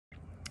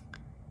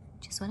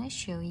just want to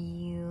show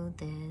you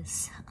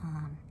this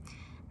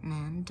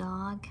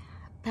NANDOG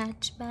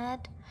patch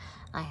bed.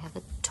 I have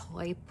a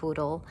toy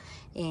poodle,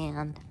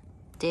 and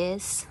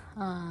this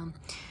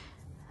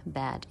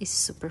bed is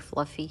super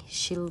fluffy.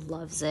 She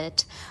loves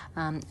it.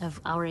 I've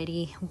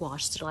already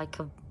washed it like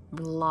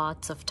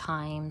lots of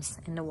times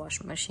in the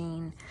washing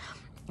machine.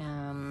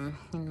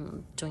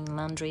 Doing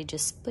laundry,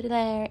 just put it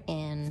there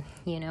and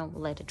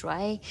let it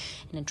dry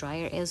in a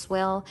dryer as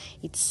well.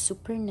 It's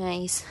super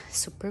nice,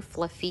 super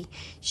fluffy.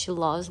 She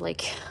loves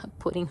like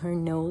putting her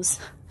nose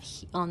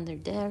under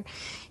there.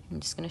 I'm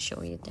just gonna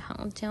show you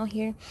down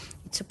here.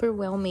 It's super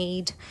well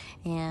made,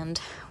 and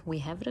we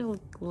have it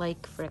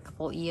like for a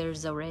couple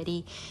years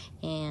already,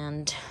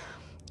 and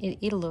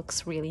it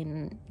looks really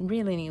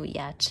new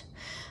yet.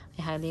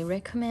 I highly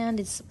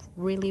recommend. It's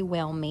really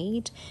well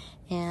made,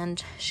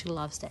 and she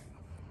loves that.